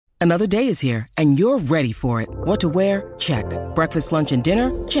Another day is here, and you're ready for it. What to wear? Check. Breakfast, lunch, and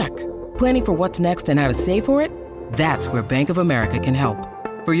dinner? Check. Planning for what's next and how to save for it? That's where Bank of America can help.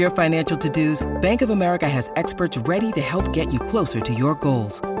 For your financial to-dos, Bank of America has experts ready to help get you closer to your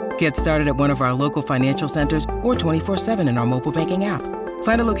goals. Get started at one of our local financial centers or 24/7 in our mobile banking app.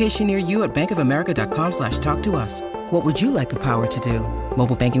 Find a location near you at bankofamerica.com/talktous. What would you like the power to do?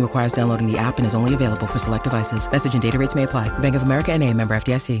 Mobile banking requires downloading the app and is only available for select devices. Message and data rates may apply. Bank of America N.A., member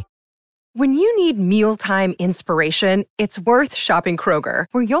FDIC. When you need mealtime inspiration, it's worth shopping Kroger,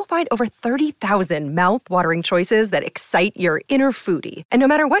 where you'll find over 30,000 mouth-watering choices that excite your inner foodie. And no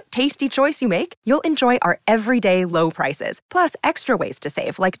matter what tasty choice you make, you'll enjoy our everyday low prices, plus extra ways to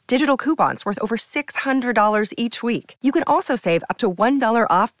save, like digital coupons worth over $600 each week. You can also save up to $1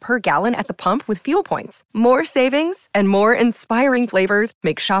 off per gallon at the pump with fuel points. More savings and more inspiring flavors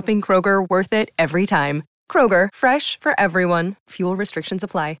make shopping Kroger worth it every time. Kroger, fresh for everyone. Fuel restrictions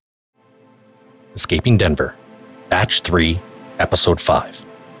apply. Escaping Denver, Batch 3, Episode 5,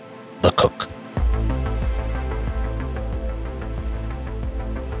 The Cook.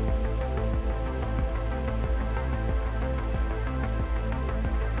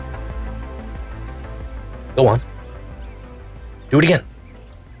 Go on. Do it again.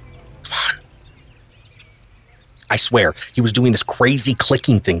 Come on. I swear, he was doing this crazy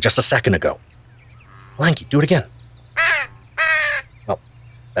clicking thing just a second ago. Lanky, do it again. Well,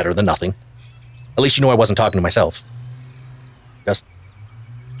 better than nothing. At least you know I wasn't talking to myself. Just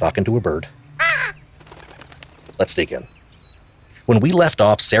talking to a bird. Let's dig in. When we left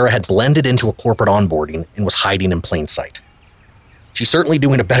off, Sarah had blended into a corporate onboarding and was hiding in plain sight. She's certainly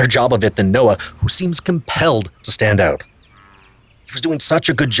doing a better job of it than Noah, who seems compelled to stand out. He was doing such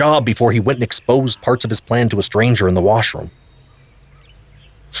a good job before he went and exposed parts of his plan to a stranger in the washroom.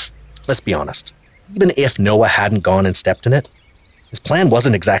 Let's be honest. Even if Noah hadn't gone and stepped in it, his plan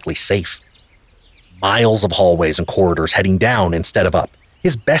wasn't exactly safe. Miles of hallways and corridors heading down instead of up.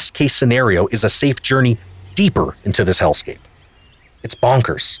 His best case scenario is a safe journey deeper into this hellscape. It's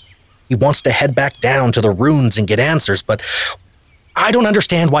bonkers. He wants to head back down to the ruins and get answers, but I don't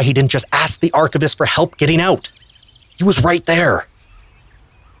understand why he didn't just ask the archivist for help getting out. He was right there.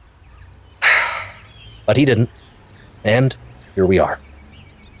 But he didn't. And here we are.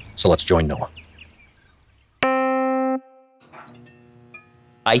 So let's join Noah.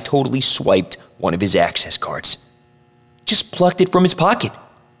 I totally swiped one of his access cards. Just plucked it from his pocket.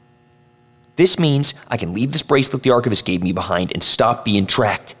 This means I can leave this bracelet the archivist gave me behind and stop being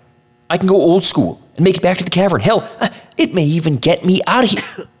tracked. I can go old school and make it back to the cavern. Hell, it may even get me out of here.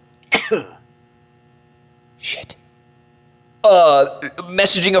 Shit.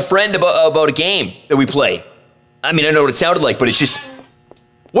 Messaging a friend about a game that we play. I mean, I know what it sounded like, but it's just...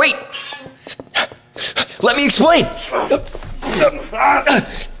 Wait! Let me explain!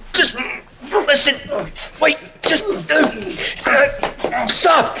 Just listen. Wait. Just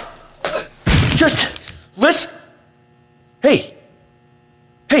stop. Just listen. Hey.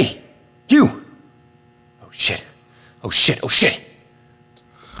 Hey. You. Oh, shit. Oh, shit. Oh, shit.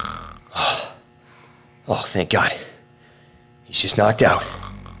 Oh, thank God. He's just knocked out.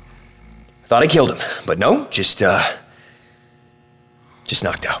 I thought I killed him, but no, just knocked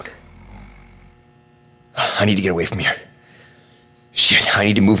out. I need to get away from here. Shit, I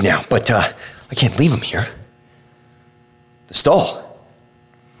need to move now, but I can't leave him here. The stall.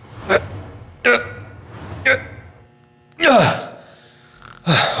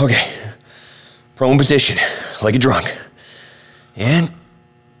 Okay. Prone position, like a drunk. And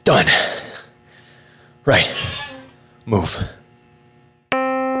done. Right. Move.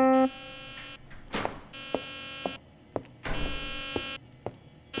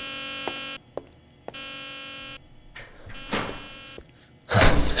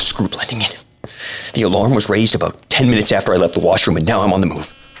 Screw blending in. The alarm was raised about 10 minutes after I left the washroom, and now I'm on the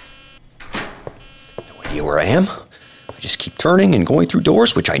move. No idea where I am. I just keep turning and going through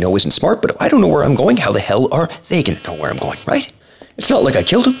doors, which I know isn't smart, but if I don't know where I'm going, how the hell are they gonna know where I'm going, right? It's not like I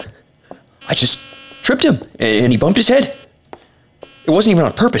killed him. I just tripped him, and he bumped his head. It wasn't even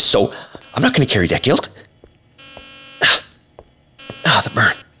on purpose, so I'm not gonna carry that guilt. The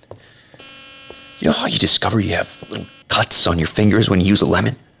burn. You know how you discover you have little cuts on your fingers when you use a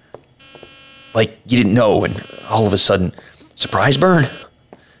lemon? Like you didn't know, and all of a sudden, surprise burn.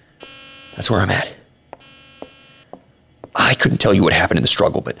 That's where I'm at. I couldn't tell you what happened in the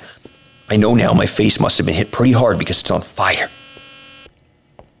struggle, but I know now my face must have been hit pretty hard because it's on fire.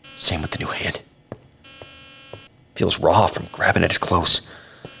 Same with the new hand. Feels raw from grabbing at his clothes.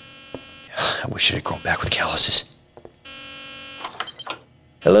 I wish it had grown back with calluses.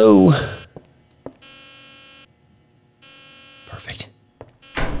 Hello? Perfect.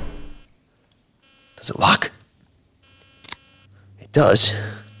 Does it lock? It does,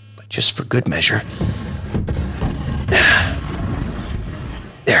 but just for good measure.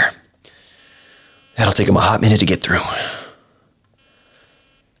 There. That'll take him a hot minute to get through.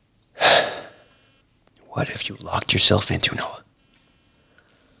 What have you locked yourself into, Noah?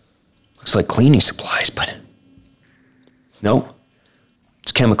 Looks like cleaning supplies, but... No,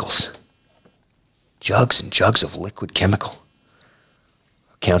 it's chemicals. Jugs and jugs of liquid chemical.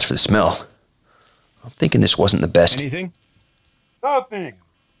 Accounts for the smell. I'm thinking this wasn't the best. Anything? Nothing.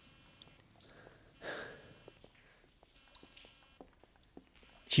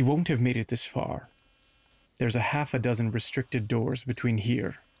 He won't have made it this far. There's a half a dozen restricted doors between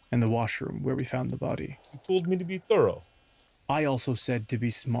here and the washroom where we found the body. You told me to be thorough. I also said to be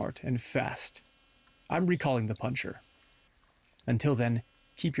smart and fast. I'm recalling the puncher. Until then,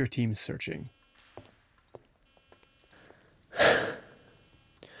 keep your team searching.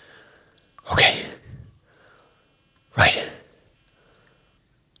 Okay. Right.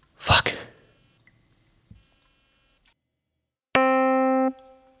 Fuck.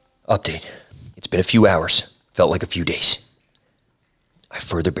 Update. It's been a few hours. Felt like a few days. I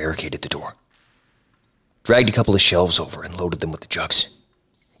further barricaded the door. Dragged a couple of shelves over and loaded them with the jugs.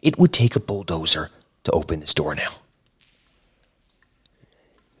 It would take a bulldozer to open this door now.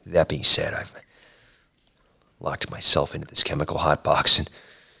 That being said, I've locked myself into this chemical hotbox and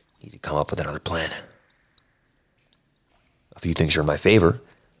need to come up with another plan. A few things are in my favor.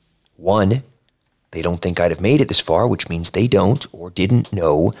 One, they don't think I'd have made it this far, which means they don't or didn't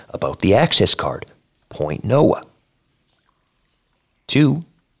know about the access card. Point Noah. Two,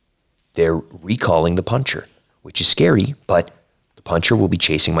 they're recalling the puncher, which is scary, but the puncher will be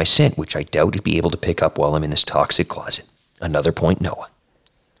chasing my scent, which I doubt he'd be able to pick up while I'm in this toxic closet. Another point Noah.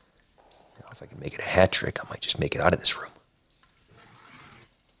 Now, if I can make it a hat trick, I might just make it out of this room.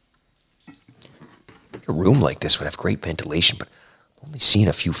 A room like this would have great ventilation, but I've only seen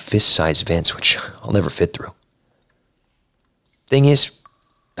a few fist-sized vents, which I'll never fit through. Thing is,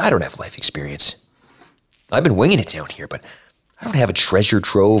 I don't have life experience. I've been winging it down here, but I don't have a treasure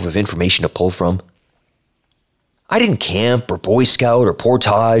trove of information to pull from. I didn't camp or Boy Scout or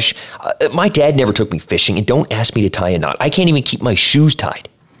portage. My dad never took me fishing, and don't ask me to tie a knot. I can't even keep my shoes tied.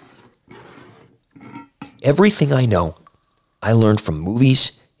 Everything I know, I learned from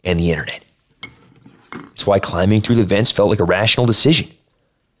movies and the internet. It's why climbing through the vents felt like a rational decision.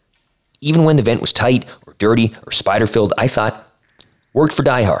 Even when the vent was tight or dirty or spider-filled, I thought, worked for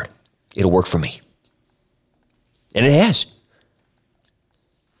Die Hard. It'll work for me. And it has.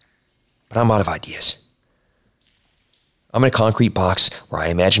 But I'm out of ideas. I'm in a concrete box where I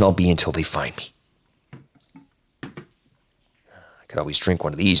imagine I'll be until they find me. I could always drink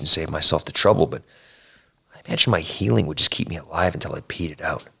one of these and save myself the trouble, but I imagine my healing would just keep me alive until I peed it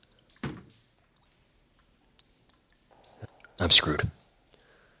out. I'm screwed.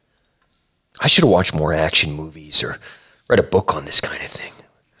 I should have watched more action movies or read a book on this kind of thing.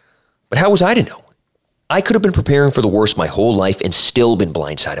 But how was I to know? I could have been preparing for the worst my whole life and still been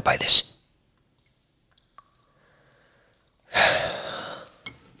blindsided by this.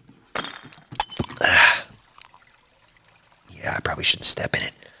 Yeah, I probably shouldn't step in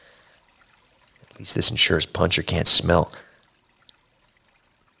it. At least this ensures Puncher can't smell.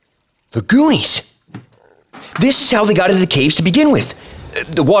 The Goonies! This is how they got into the caves to begin with.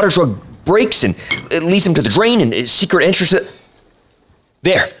 The water drug breaks and it leads them to the drain and secret entrance.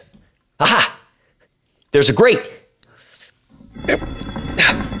 There. Aha! There's a grate.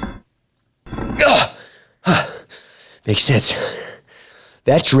 Makes sense.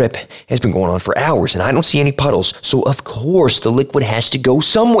 That drip has been going on for hours and I don't see any puddles, so of course the liquid has to go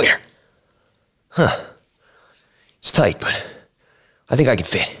somewhere. It's tight, but I think I can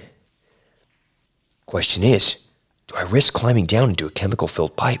fit. Question is, do I risk climbing down into a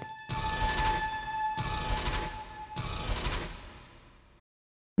chemical-filled pipe?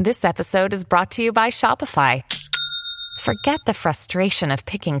 This episode is brought to you by Shopify. Forget the frustration of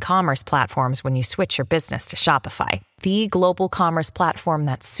picking commerce platforms when you switch your business to Shopify, the global commerce platform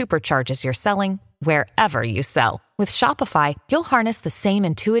that supercharges your selling wherever you sell. With Shopify, you'll harness the same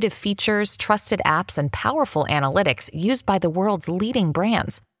intuitive features, trusted apps, and powerful analytics used by the world's leading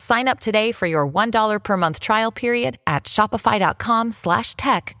brands. Sign up today for your $1 per month trial period at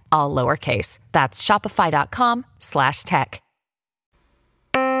shopify.com/tech, all lowercase. That's shopify.com/tech.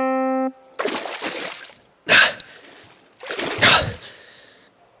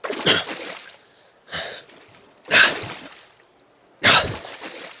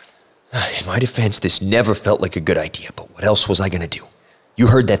 In my defense, this never felt like a good idea, but what else was I going to do? You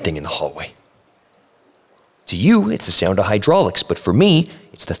heard that thing in the hallway. To you, it's the sound of hydraulics, but for me,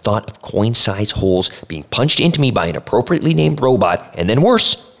 it's It's the thought of coin-sized holes being punched into me by an appropriately named robot, and then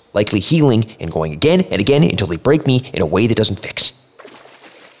worse, likely healing and going again and again until they break me in a way that doesn't fix.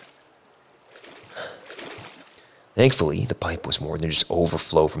 Thankfully, the pipe was more than just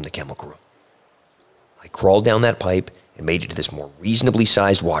overflow from the chemical room. I crawled down that pipe and made it to this more reasonably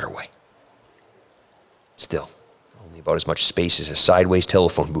sized waterway. Still, only about as much space as a sideways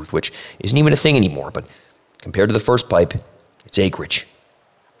telephone booth, which isn't even a thing anymore, but compared to the first pipe, it's acreage.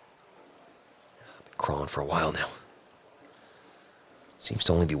 I've been crawling for a while now. Seems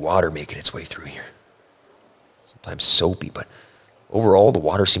to only be water making its way through here. Sometimes soapy, but overall, the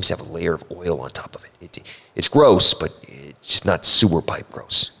water seems to have a layer of oil on top of it. It's gross, but it's just not sewer pipe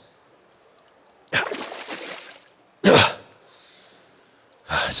gross.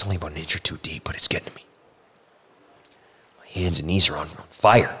 It's only about an inch or two deep, but it's getting to me. My hands and knees are on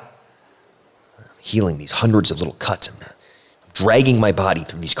fire. I'm healing these hundreds of little cuts. I'm dragging my body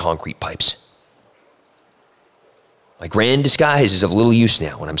through these concrete pipes. My grand disguise is of little use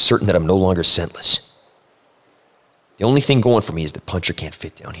now, and I'm certain that I'm no longer scentless. The only thing going for me is that Puncher can't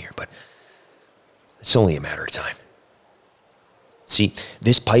fit down here, but it's only a matter of time. See,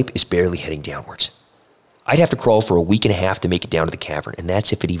 this pipe is barely heading downwards. I'd have to crawl for a week and a half to make it down to the cavern, and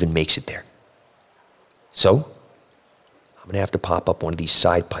that's if it even makes it there. So, I'm going to have to pop up one of these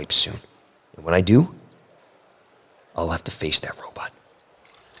side pipes soon. And when I do, I'll have to face that robot.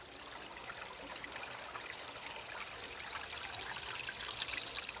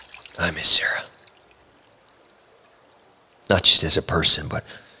 I miss Sarah. Not just as a person, but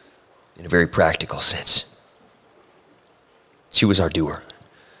in a very practical sense. She was our doer,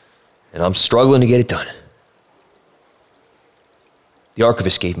 and I'm struggling to get it done. The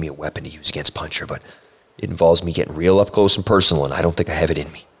Archivist gave me a weapon to use against Puncher, but it involves me getting real up close and personal, and I don't think I have it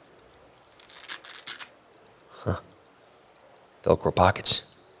in me. Velcro pockets.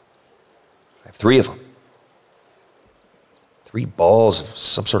 I have 3 of them. 3 balls of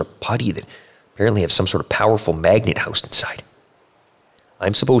some sort of putty that apparently have some sort of powerful magnet housed inside.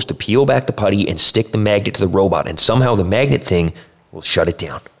 I'm supposed to peel back the putty and stick the magnet to the robot, and somehow the magnet thing will shut it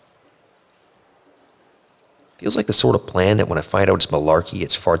down. Feels like the sort of plan that when I find out it's malarkey,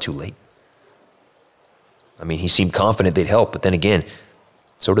 it's far too late. I mean, he seemed confident they'd help, but then again,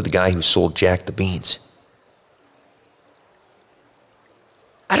 so did the guy who sold Jack the beans.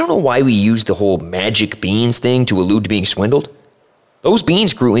 I don't know why we used the whole magic beans thing to allude to being swindled. Those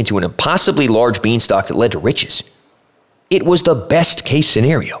beans grew into an impossibly large beanstalk that led to riches. It was the best case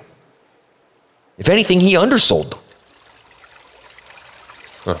scenario. If anything, he undersold them.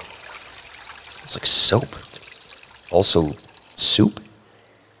 Smells like soap. Also, soup?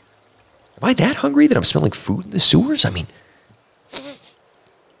 Am I that hungry that I'm smelling food in the sewers? I mean,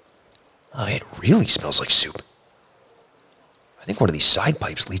 it really smells like soup. I think one of these side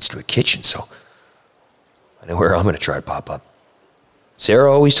pipes leads to a kitchen, so I know where I'm going to try to pop up.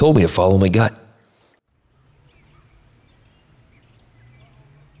 Sarah always told me to follow my gut.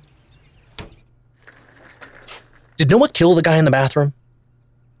 Did Noah kill the guy in the bathroom?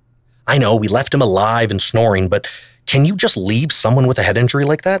 I know we left him alive and snoring, but can you just leave someone with a head injury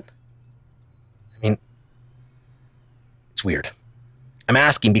like that? I mean, it's weird. I'm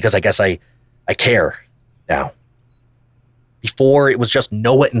asking because I guess I care now. Before, it was just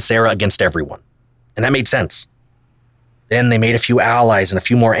Noah and Sarah against everyone, and that made sense. Then they made a few allies and a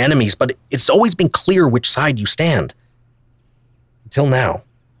few more enemies, but it's always been clear which side you stand. Until now.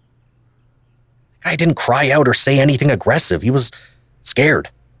 The guy didn't cry out or say anything aggressive. He was scared.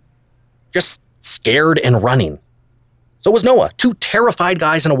 Just scared and running. So was Noah, 2 terrified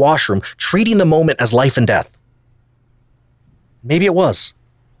guys in a washroom treating the moment as life and death. Maybe it was.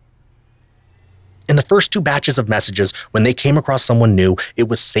 In the first 2 batches of messages, when they came across someone new, it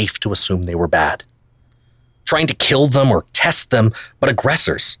was safe to assume they were bad. Trying to kill them or test them, but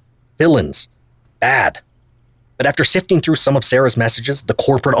aggressors, villains, bad. But after sifting through some of Sarah's messages, the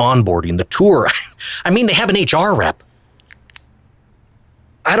corporate onboarding, the tour, I mean, they have an HR rep.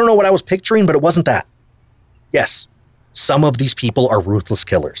 I don't know what I was picturing, but it wasn't that. Yes, some of these people are ruthless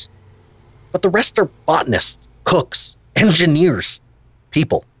killers. But the rest are botanists, cooks, engineers,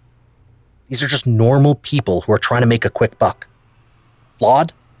 people. These are just normal people who are trying to make a quick buck.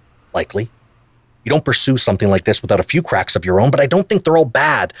 Flawed? Likely. You don't pursue something like this without a few cracks of your own, but I don't think they're all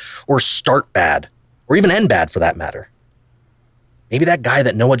bad, or start bad, or even end bad for that matter. Maybe that guy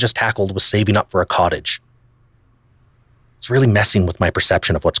that Noah just tackled was saving up for a cottage. It's really messing with my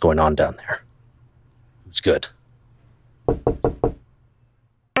perception of what's going on down there. It's good.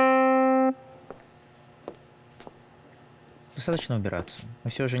 Достаточно убираться. Мы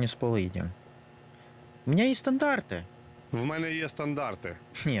все уже не с пола едим. У меня есть стандарты. В мене є стандарти.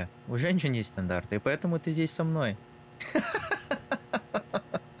 Нет, у женщин есть стандарты, и поэтому ты здесь со мной.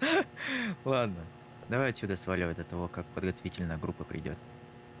 Ладно, давай отсюда сваливать до того, как подготовительная группа придет.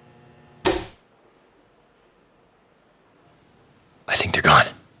 I think they're gone.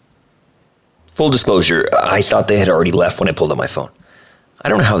 Full disclosure, I thought they had already left when I pulled up my phone. I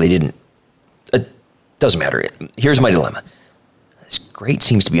don't know how they didn't. Doesn't matter. Here's my dilemma. This grate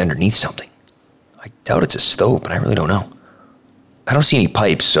seems to be underneath something. I doubt it's a stove, but I really don't know. I don't see any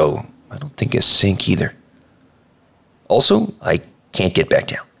pipes, so I don't think a sink either. Also, I can't get back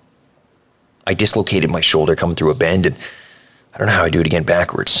down. I dislocated my shoulder coming through a bend, and I don't know how I do it again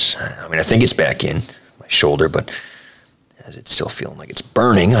backwards. I mean, I think it's back in, my shoulder, but as it's still feeling like it's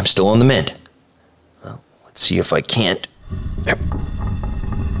burning, I'm still on the mend. Well, let's see if I can't. There.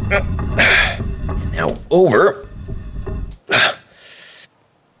 And now over.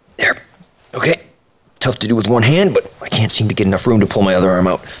 There. Okay. Tough to do with one hand, but I can't seem to get enough room to pull my other arm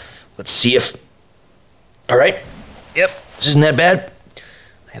out. Let's see if... All right. Yep, this isn't that bad.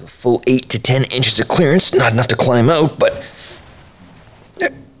 I have a full 8 to 10 inches of clearance. Not enough to climb out, but...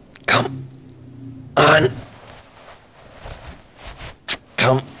 Come on.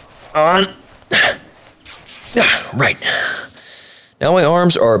 Come on. Right. Now my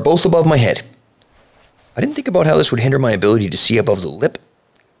arms are both above my head. I didn't think about how this would hinder my ability to see above the lip.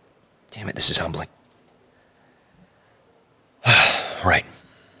 Damn it, this is humbling. Right.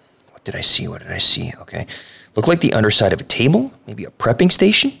 What did I see? Okay. Looked like the underside of a table, maybe a prepping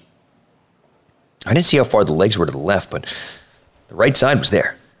station. I didn't see how far the legs were to the left, but the right side was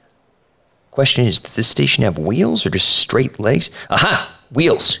there. Question is, does this station have wheels or just straight legs? Aha!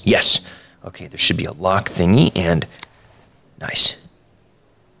 Wheels, yes. Okay, there should be a lock thingy and... Nice.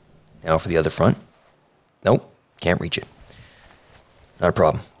 Now for the other front. Nope, can't reach it. Not a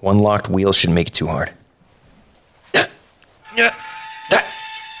problem. One locked wheel shouldn't make it too hard.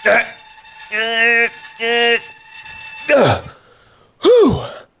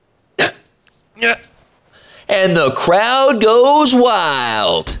 And the crowd goes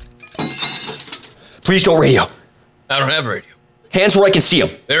wild. Please don't radio. I don't have a radio. Hands where I can see them.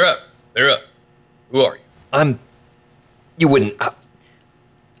 They're up. Who are you? You wouldn't...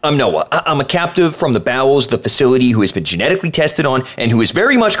 I'm Noah. I'm a captive from the bowels of the facility who has been genetically tested on and who is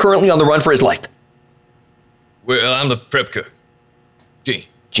very much currently on the run for his life. Well, I'm the prep cook.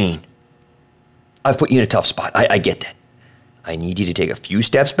 Gene. I've put you in a tough spot. I get that. I need you to take a few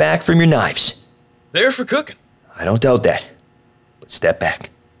steps back from your knives. They're for cooking. I don't doubt that. But step back.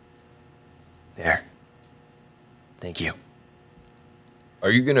 There. Thank you.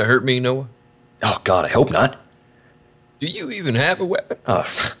 Are you gonna hurt me, Noah? Oh, God, I hope not. Do you even have a weapon?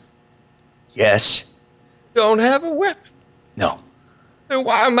 Yes. Don't have a weapon? No. Then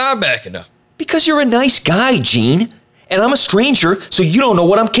why am I backing up? Because you're a nice guy, Gene. And I'm a stranger, so you don't know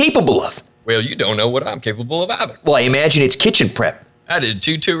what I'm capable of. Well, you don't know what I'm capable of either. Well, I imagine it's kitchen prep. I did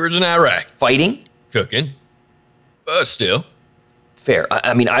 2 tours in Iraq. Fighting? Cooking. But still. Fair.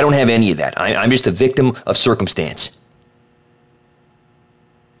 I mean, I don't have any of that. I'm just a victim of circumstance.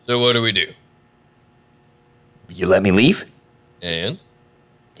 So what do we do? You let me leave? And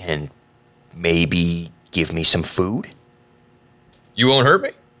maybe give me some food? You won't hurt me?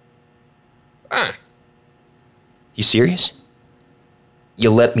 Fine. You serious? You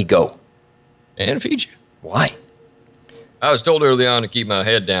let me go. And feed you. Why? I was told early on to keep my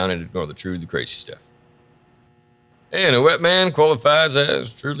head down and ignore the truly crazy stuff. And a wet man qualifies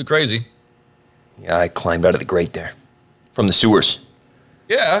as truly crazy. Yeah, I climbed out of the grate there. From the sewers.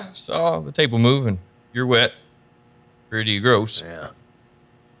 Yeah, saw the table move and you're wet. Pretty gross. Yeah,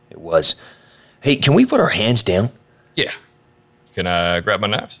 it was. Hey, can we put our hands down? Yeah. Can I grab my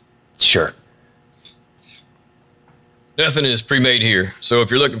knives? Sure. Nothing is pre-made here, so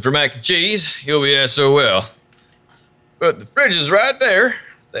if you're looking for mac and cheese, you'll be SOL. But the fridge is right there.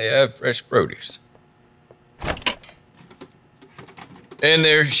 They have fresh produce. And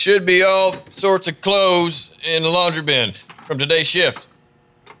there should be all sorts of clothes in the laundry bin from today's shift.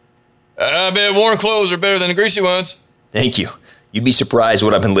 I bet warm clothes are better than the greasy ones. Thank you. You'd be surprised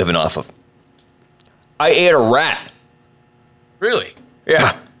what I've been living off of. I ate a rat. Really?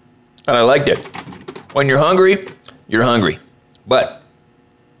 Yeah, and I liked it. When you're hungry, you're hungry. But,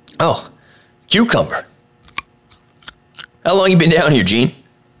 cucumber. How long you been down here, Gene?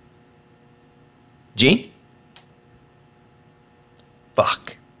 Gene?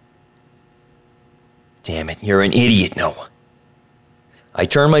 Fuck. Damn it, you're an idiot, Noah. I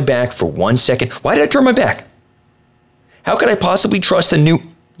turned my back for 1 second. Why did I turn my back? How could I possibly trust the new...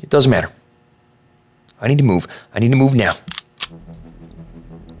 It doesn't matter. I need to move. I need to move now.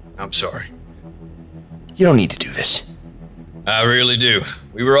 I'm sorry. You don't need to do this. I really do.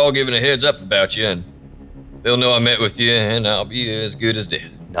 We were all given a heads up about you, and they'll know I met with you, and I'll be as good as dead.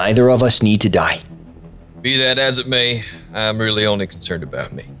 Neither of us need to die. Be that as it may, I'm really only concerned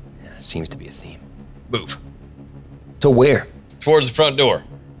about me. Yeah, seems to be a theme. Move. To where? Towards the front door.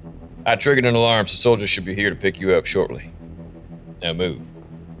 I triggered an alarm, so soldiers should be here to pick you up shortly. Now move.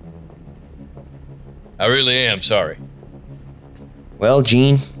 I really am sorry. Well,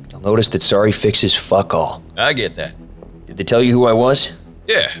 Gene, you'll notice that sorry fixes fuck all. I get that. Did they tell you who I was?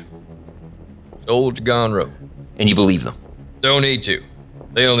 Yeah. Soldier gone rogue. And you believe them? Don't need to.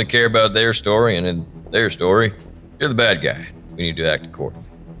 They only care about their story, and in their story, you're the bad guy. We need to act accordingly.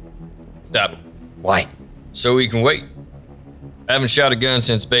 Stop. Why? So we can wait. I haven't shot a gun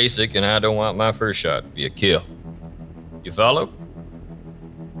since basic, and I don't want my first shot to be a kill. You follow?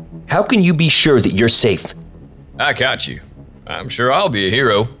 How can you be sure that you're safe? I caught you. I'm sure I'll be a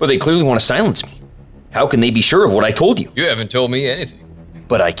hero. But they clearly want to silence me. How can they be sure of what I told you? You haven't told me anything.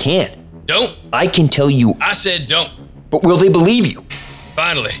 But I can't. Don't. I can tell you. I said don't. But will they believe you?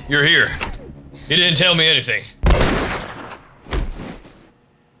 Finally, you're here. You didn't tell me anything.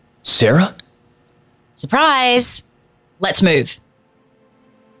 Sarah? Surprise! Let's move.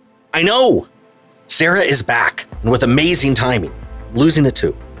 I know! Sarah is back, and with amazing timing. I'm losing it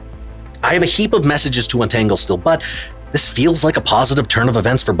too. I have a heap of messages to untangle still, but this feels like a positive turn of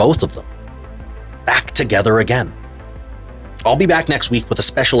events for both of them. Back together again. I'll be back next week with a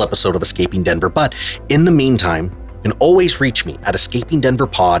special episode of Escaping Denver, but in the meantime, you can always reach me at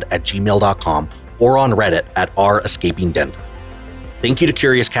escapingdenverpod@gmail.com or on Reddit at r/escapingdenver. Thank you to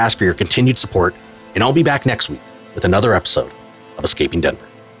Curious Cast for your continued support, and I'll be back next week with another episode of Escaping Denver.